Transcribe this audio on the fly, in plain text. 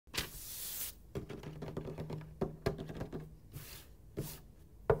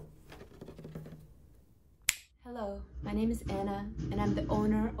Hello, my name is Anna and I'm the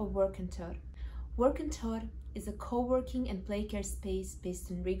owner of Work Tot. Work Tot is a co-working and play care space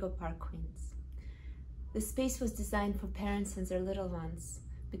based in Rego Park, Queens. The space was designed for parents and their little ones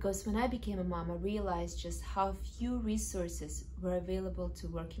because when I became a mom, I realized just how few resources were available to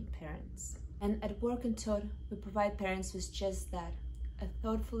working parents. And at Work Tot, we provide parents with just that, a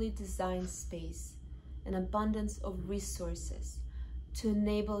thoughtfully designed space, an abundance of resources to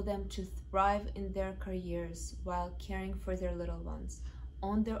enable them to thrive in their careers while caring for their little ones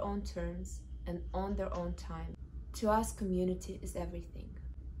on their own terms and on their own time. To us, community is everything.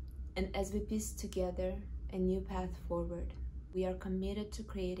 And as we piece together a new path forward, we are committed to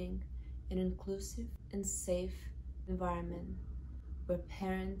creating an inclusive and safe environment where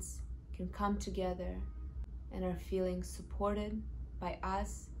parents can come together and are feeling supported by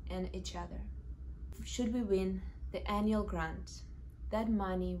us and each other. Should we win the annual grant, that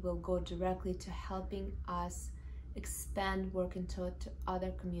money will go directly to helping us expand Work Tot to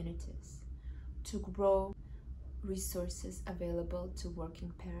other communities, to grow resources available to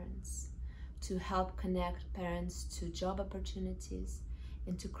working parents, to help connect parents to job opportunities,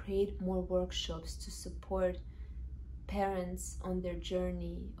 and to create more workshops to support parents on their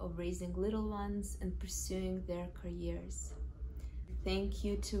journey of raising little ones and pursuing their careers. Thank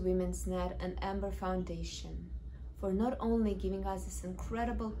you to WomensNet and Amber Foundation for not only giving us this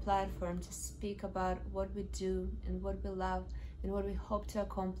incredible platform to speak about what we do and what we love and what we hope to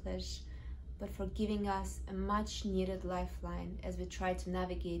accomplish, but for giving us a much needed lifeline as we try to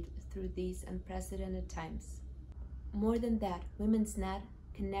navigate through these unprecedented times. More than that, WomensNet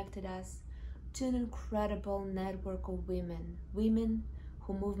connected us to an incredible network of women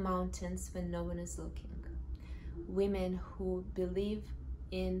who move mountains when no one is looking, women who believe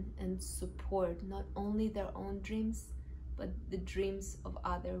in and support not only their own dreams, but the dreams of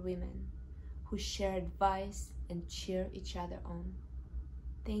other women who share advice and cheer each other on.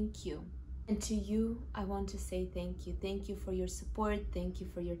 Thank you. And to you, I want to say thank you. Thank you for your support. Thank you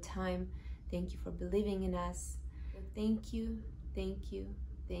for your time. Thank you for believing in us. Thank you, thank you,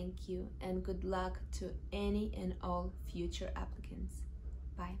 thank you, and good luck to any and all future applicants.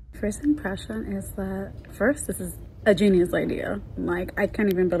 Bye. First impression is that, first, this is a genius idea. Like, I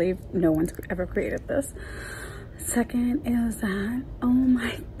can't even believe no one's ever created this. Second is that, oh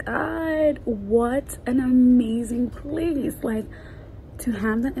my God, what an amazing place. Like, to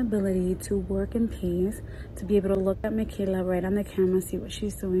have the ability to work in peace, to be able to look at Michaela right on the camera, see what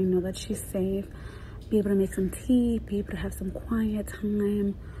she's doing, know that she's safe, be able to make some tea, be able to have some quiet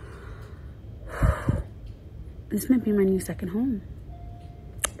time. This might be my new second home.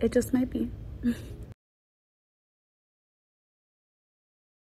 It just might be.